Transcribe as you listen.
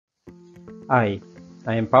Hi,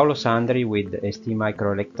 I am Paolo Sandri with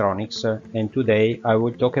STMicroelectronics and today I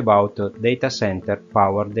will talk about data center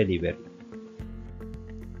power delivery.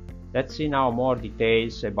 Let's see now more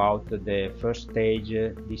details about the first stage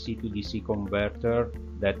DC to DC converter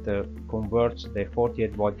that converts the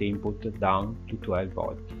 48 volt input down to 12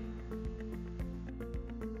 volt.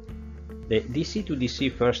 The DC to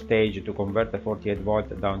DC first stage to convert the 48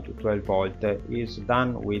 volt down to 12 volt is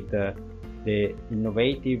done with the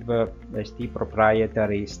innovative ST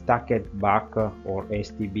proprietary stacked buck or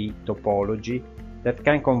STB topology that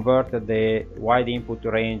can convert the wide input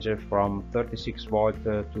range from 36 volt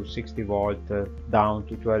to 60 volt down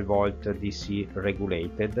to 12 volt DC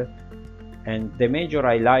regulated. And the major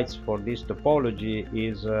highlights for this topology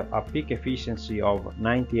is a peak efficiency of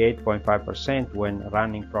 98.5% when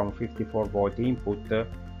running from 54 volt input,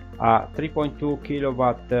 a 3.2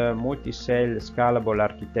 kilowatt multi-cell scalable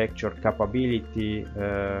architecture capability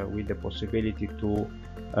with the possibility to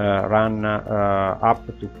run up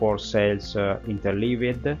to 4 cells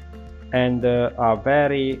interleaved, and a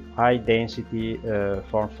very high density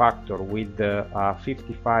form factor with a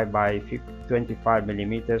 55 by 25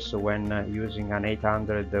 millimeters when using an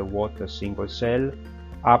 800 watt single cell,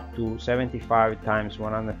 up to 75 times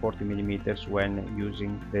 140 millimeters when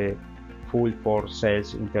using the full 4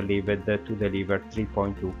 cells interleaved to deliver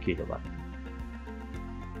 3.2 kilowatt.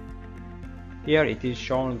 Here it is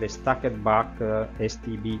shown the stacked buck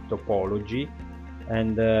STB topology,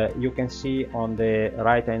 and you can see on the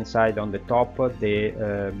right hand side on the top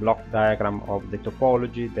the block diagram of the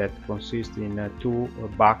topology that consists in 2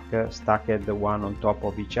 buck stacked one on top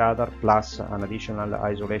of each other, plus an additional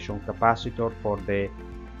isolation capacitor for the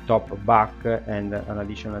top buck and an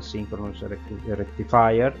additional synchronous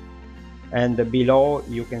rectifier. And below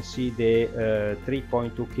you can see the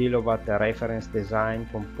 3.2 kilowatt reference design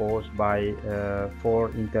composed by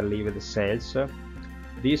 4 interleaved cells.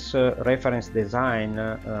 This reference design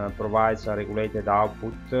provides a regulated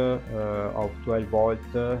output of 12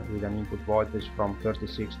 volt with an input voltage from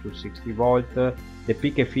 36 to 60 volt. The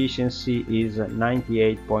peak efficiency is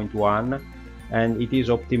 98.1 and it is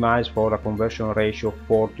optimized for a conversion ratio of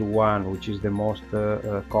 4:1, which is the most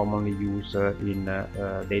commonly used in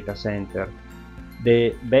data center.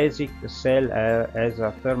 The basic cell has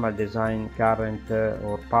a thermal design current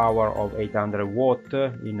or power of 800 watt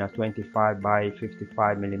in a 25 by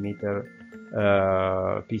 55 millimeter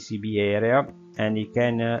PCB area, and it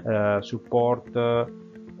can support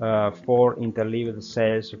 4 interleaved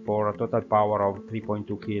cells for a total power of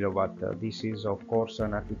 3.2 kilowatt. This is of course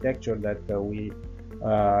an architecture that we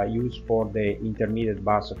use for the intermediate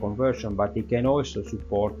bus conversion, but it can also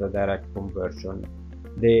support the direct conversion.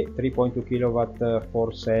 The 3.2 kilowatt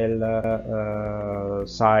 4 cell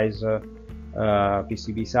size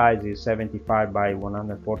PCB size is 75 by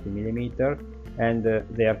 140 millimeter, and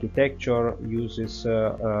the architecture uses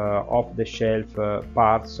off-the-shelf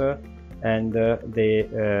parts, and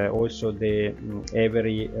also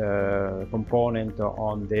every component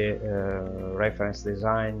on the reference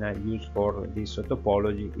design used for this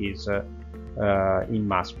topology is in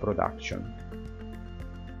mass production.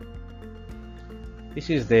 This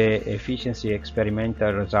is the efficiency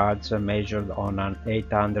experimental results measured on an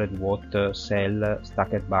 800 watt cell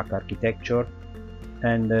stacked buck architecture,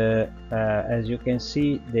 and as you can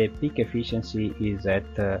see the peak efficiency is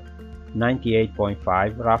at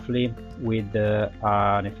 98.5 roughly, with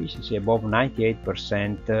an efficiency above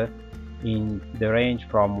 98% in the range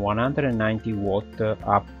from 190 watt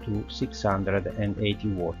up to 680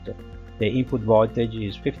 watt. The input voltage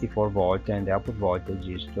is 54 volt and the output voltage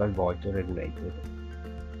is 12 volt regulated.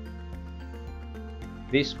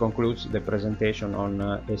 This concludes the presentation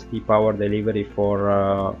on ST power delivery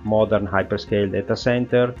for modern hyperscale data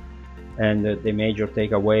center, and the major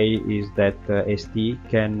takeaway is that ST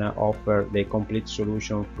can offer the complete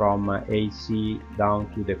solution from AC down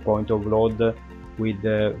to the point of load with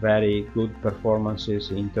very good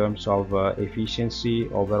performances in terms of efficiency,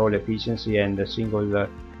 overall efficiency, and single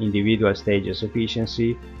individual stages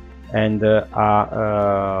efficiency, and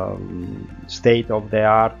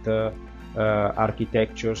state-of-the-art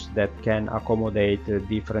architectures that can accommodate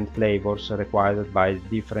different flavors required by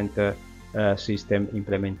different system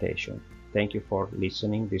implementation. Thank you for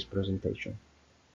listening this presentation.